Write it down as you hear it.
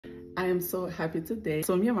I am so happy today.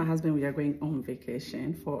 So me and my husband, we are going on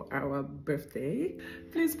vacation for our birthday.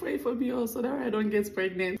 Please pray for me also that I don't get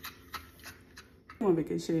pregnant. I'm on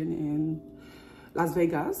vacation in Las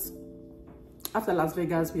Vegas. After Las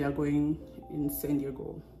Vegas, we are going in San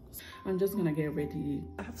Diego. I'm just gonna get ready.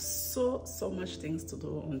 I have so much things to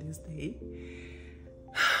do on this day.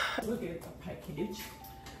 Look at the package.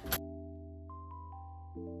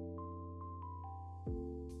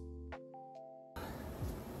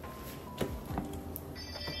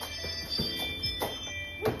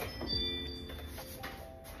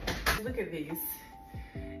 Look at this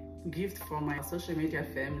gift from my social media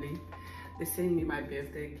family. They sent me my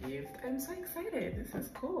birthday gift. I'm so excited. This is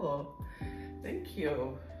cool. Thank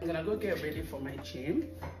you. I'm gonna go get ready for my gym.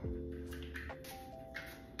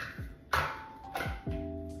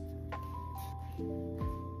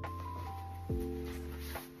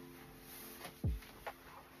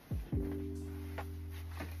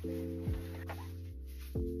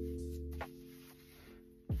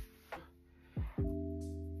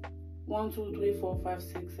 One, 2, 3, 4, 5,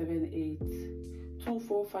 6, 7, 8. 2,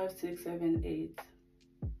 4, 5, 6, 7, 8.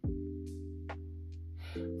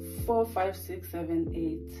 4, 5, 6, 7,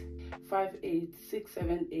 8. 5, 8, 6,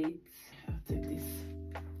 7, 8. I'll take this.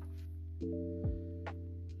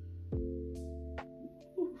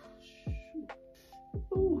 Ooh, shoot.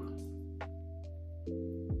 Ooh.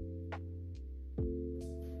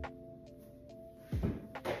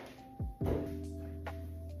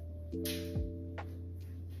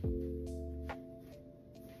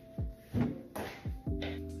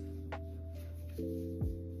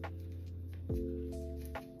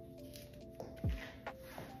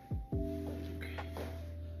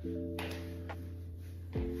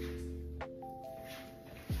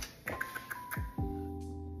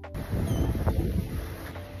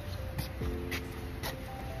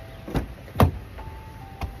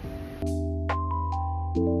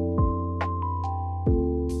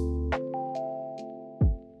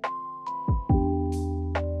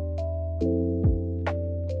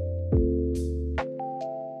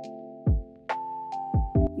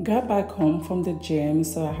 Got back home from the gym,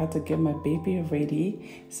 so I had to get my baby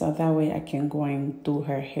ready so that way I can go and do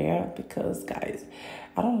her hair, because guys,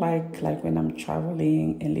 I don't like when I'm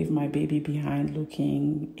traveling and leave my baby behind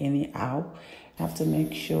looking anyhow. I have to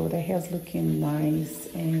make sure the hair's looking nice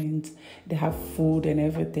and they have food and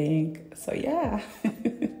everything. So yeah.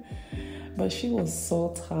 But she was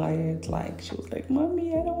so tired. She was like,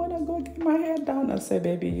 "Mommy, I don't want to go get my hair done." I said,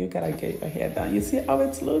 "Baby, you gotta get your hair done. You see how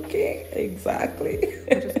it's looking?" Exactly.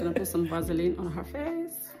 I'm just gonna put some Vaseline on her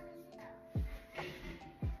face.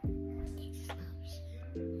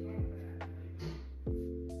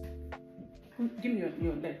 Give me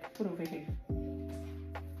your leg. Put over here.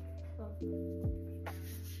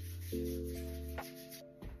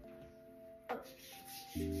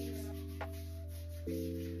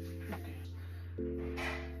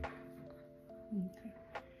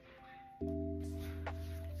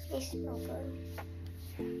 They smell good.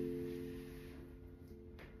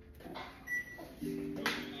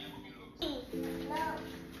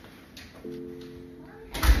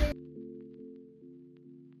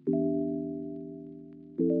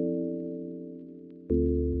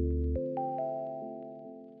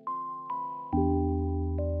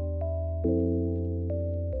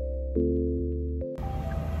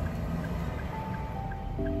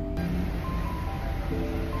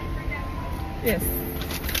 Yes.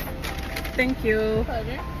 Thank you.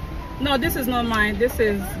 Pleasure. No, this is not mine. This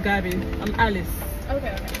is Gabby. I'm Alice.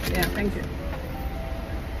 Okay. Yeah, thank you.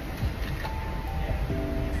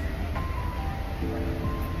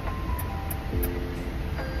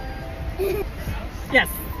 Yes.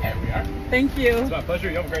 There we are. Thank you. It's my pleasure.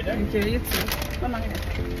 You have a great day. Thank you. You too. Mama, here.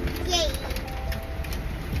 Yay.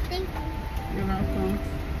 Thank you. You're welcome.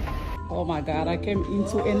 Oh my God, I came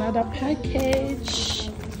into another package.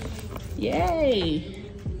 Yay.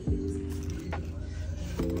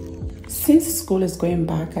 Since school is going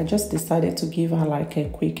back, I just decided to give her a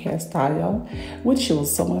quick hairstyle, which she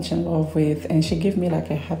was so much in love with, and she gave me a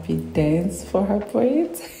happy dance for her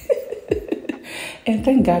braids. And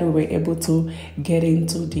thank God we were able to get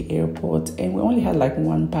into the airport, and we only had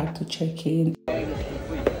one bag to check in.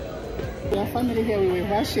 We are family here, we were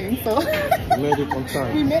rushing, so We made it on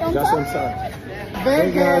time. we made on Just time. on time.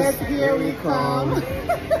 Vegas, here we come.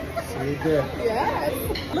 See you there. Yes.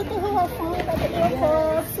 Look at who I found at the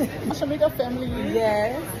airport. Social media family.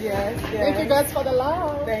 Yes, yes, yes. Thank you guys for the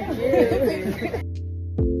love. Thank you.